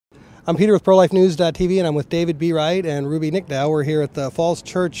I'm Peter with ProLifeNews.tv, and I'm with David B. Wright and Ruby Nickdow. We're here at the Falls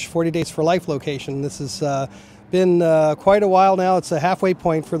Church 40 Days for Life location. This has been quite a while now. It's a halfway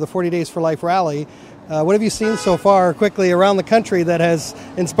point for the 40 Days for Life rally. What have you seen so far quickly around the country that has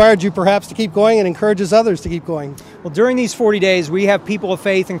inspired you perhaps to keep going and encourages others to keep going? Well, during these 40 days, we have people of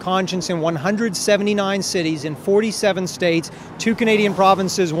faith and conscience in 179 cities in 47 states, 2 Canadian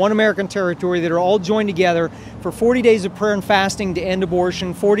provinces, 1 American territory that are all joined together for 40 days of prayer and fasting to end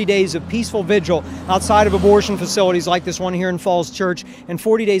abortion, 40 days of peaceful vigil outside of abortion facilities like this one here in Falls Church, and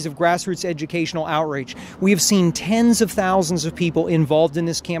 40 days of grassroots educational outreach. We have seen tens of thousands of people involved in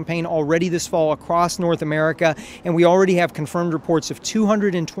this campaign already this fall across North America, and we already have confirmed reports of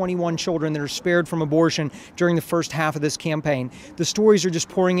 221 children that are spared from abortion during the first half of this campaign. The stories are just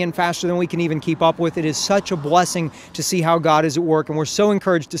pouring in faster than we can even keep up with. It is such a blessing to see how God is at work, and we're so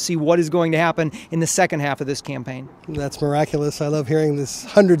encouraged to see what is going to happen in the second half of this campaign. That's miraculous. I love hearing this,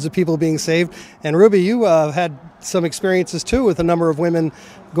 hundreds of people being saved. And Ruby, you had some experiences too with a number of women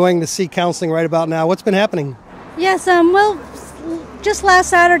going to seek counseling right about now. What's been happening? Yes, well, just last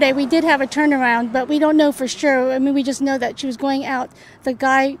Saturday we did have a turnaround, but we don't know for sure. I mean, we just know that she was going out. The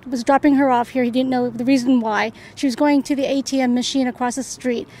guy was dropping her off here. He didn't know the reason why. She was going to the ATM machine across the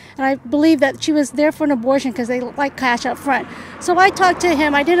street. And I believe that she was there for an abortion because they like cash up front. So I talked to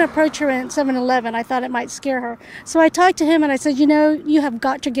him. I didn't approach her in 7-Eleven. I thought it might scare her. So I talked to him and I said, you know, you have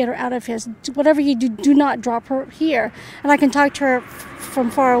got to get her out of here. Whatever you do, do not drop her here. And I can talk to her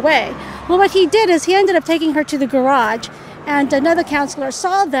from far away. Well, what he did is he ended up taking her to the garage. And another counselor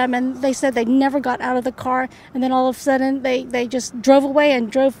saw them, and they said they never got out of the car. And then all of a sudden, they just drove away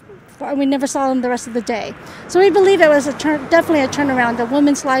and we never saw them the rest of the day. So we believe it was definitely a turnaround. A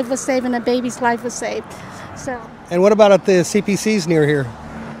woman's life was saved and a baby's life was saved. So. And what about at the CPCs near here?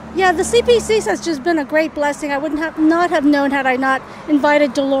 Yeah, the CPCs has just been a great blessing. I would not have known had I not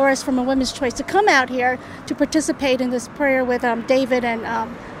invited Dolores from A Women's Choice to come out here to participate in this prayer with David and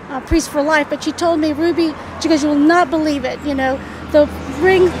Priest for Life. But she told me, Ruby, she goes, you will not believe it. You know, the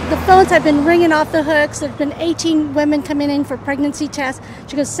phones have been ringing off the hooks. There have been 18 women coming in for pregnancy tests.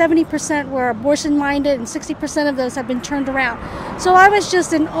 She goes, 70% were abortion-minded and 60% of those have been turned around. So I was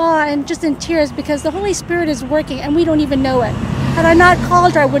just in awe and just in tears because the Holy Spirit is working and we don't even know it. Had I not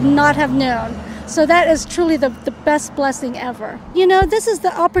called her, I would not have known. So that is truly the best blessing ever. You know, this is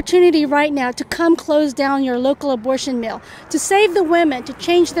the opportunity right now to come close down your local abortion mill, to save the women, to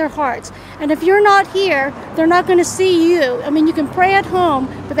change their hearts. And if you're not here, they're not going to see you. I mean, you can pray at home,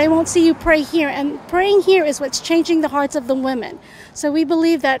 but they won't see you pray here. And praying here is what's changing the hearts of the women. So we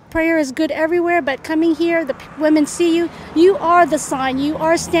believe that prayer is good everywhere, but coming here, the women see you. You are the sign. You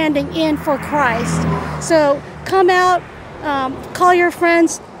are standing in for Christ. So come out, call your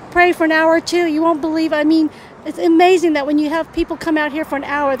friends, pray for an hour or two. You won't believe. I mean, it's amazing that when you have people come out here for an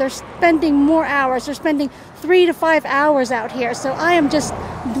hour, they're spending more hours. They're spending 3 to 5 hours out here. So I am just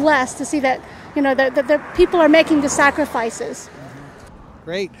blessed to see that, you know, the people are making the sacrifices.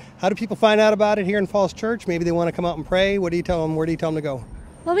 Great. How do people find out about it here in Falls Church? Maybe they want to come out and pray. What do you tell them? Where do you tell them to go?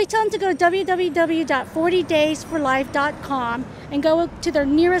 Well, we tell them to go to www.40daysforlife.com and go to their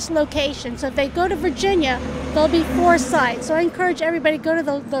nearest location. So if they go to Virginia, there'll be 4 sites. So I encourage everybody to go to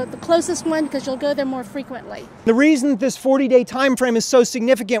the closest one because you'll go there more frequently. The reason that this 40-day time frame is so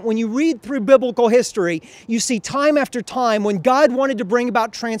significant, when you read through biblical history, you see time after time when God wanted to bring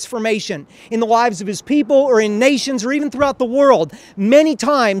about transformation in the lives of His people or in nations or even throughout the world. Many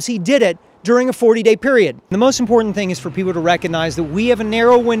times He did it during a 40-day period. The most important thing is for people to recognize that we have a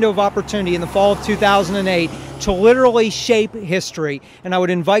narrow window of opportunity in the fall of 2008 to literally shape history. And I would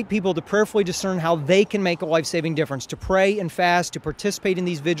invite people to prayerfully discern how they can make a life-saving difference, to pray and fast, to participate in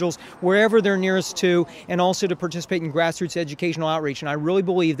these vigils wherever they're nearest to, and also to participate in grassroots educational outreach. And I really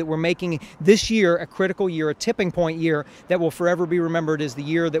believe that we're making this year a critical year, a tipping point year that will forever be remembered as the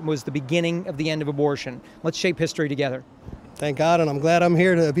year that was the beginning of the end of abortion. Let's shape history together. Thank God, and I'm glad I'm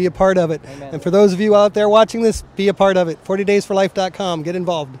here to be a part of it. Amen. And for those of you out there watching this, be a part of it. 40daysforlife.com. Get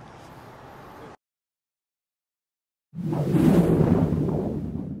involved.